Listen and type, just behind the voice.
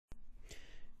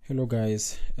Hello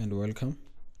guys, and welcome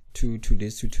to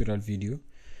today's tutorial video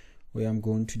where I'm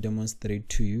going to demonstrate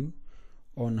to you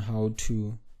on how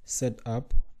to set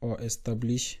up or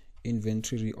establish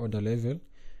inventory reorder level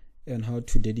and how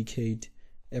to dedicate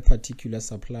a particular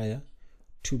supplier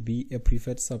to be a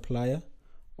preferred supplier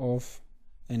of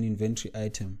an inventory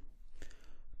item.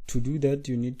 To do that,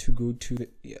 you need to go to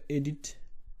the Edit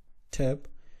tab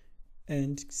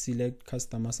and select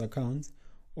Customers Accounts,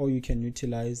 or you can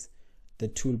utilize the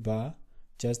toolbar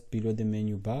just below the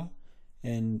menu bar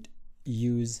and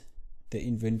use the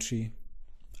inventory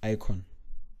icon.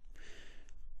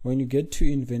 When you get to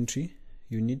inventory,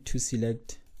 you need to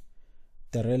select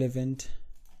the relevant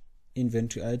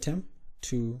inventory item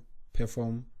to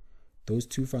perform those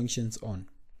two functions on.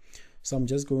 So I'm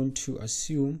just going to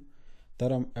assume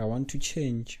that I want to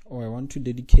change, or I want to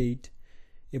dedicate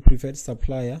a preferred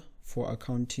supplier for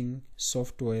accounting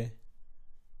software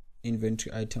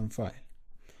inventory item file.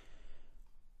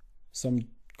 So I'm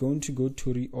going to go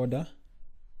to reorder.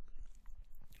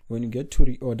 When you get to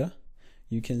reorder,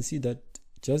 you can see that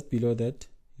just below that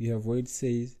you have where it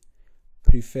says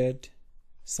preferred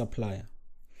supplier,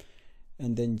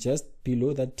 and then just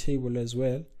below that table as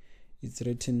well it's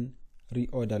written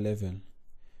reorder level.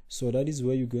 So that is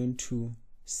where you're going to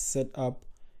set up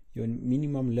your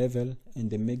minimum level and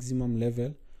the maximum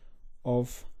level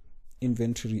of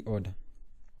inventory reorder.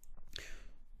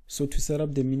 So to set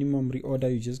up the minimum reorder,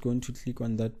 you're just going to click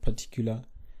on that particular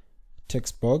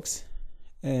text box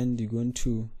and you're going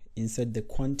to insert the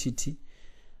quantity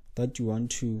that you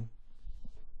want to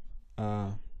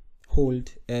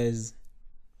hold as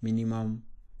minimum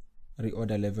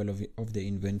reorder level of the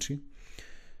inventory.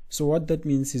 So what that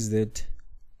means is that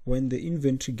when the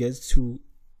inventory gets to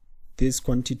these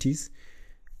quantities,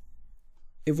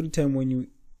 every time when you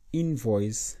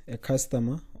invoice a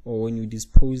customer or when you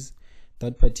dispose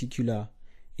that particular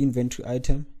inventory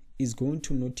item, is going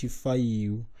to notify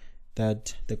you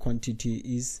that the quantity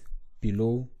is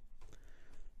below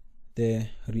the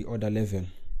reorder level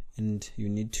and you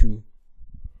need to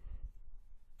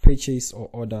purchase or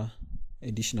order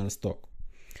additional stock.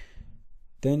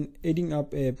 Then adding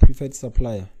up a preferred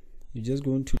supplier, you're just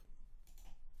going to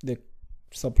the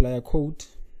supplier code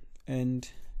and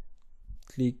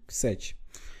click search.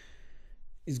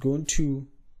 It's going to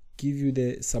give you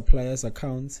the supplier's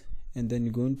accounts, and then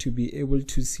you're going to be able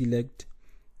to select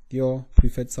your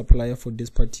preferred supplier for this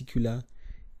particular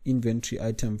inventory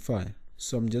item file.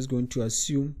 So I'm just going to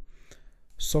assume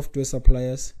software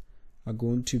suppliers are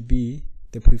going to be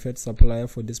the preferred supplier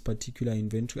for this particular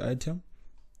inventory item,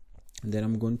 and then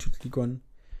I'm going to click on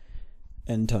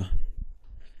enter.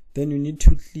 Then you need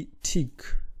to tick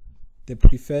the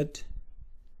preferred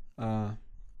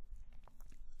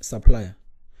supplier.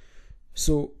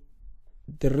 So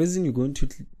the reason you're going to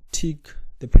tick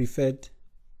the preferred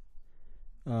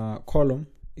column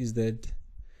is that,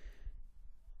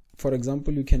 for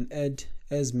example, you can add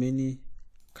as many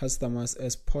customers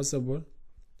as possible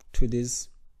to this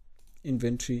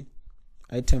inventory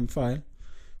item file.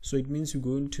 So it means you're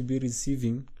going to be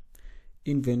receiving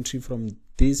inventory from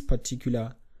these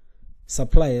particular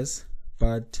suppliers,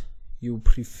 but you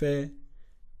prefer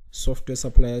software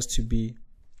suppliers to be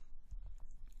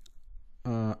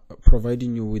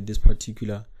providing you with this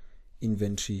particular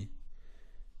inventory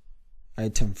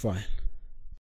item file.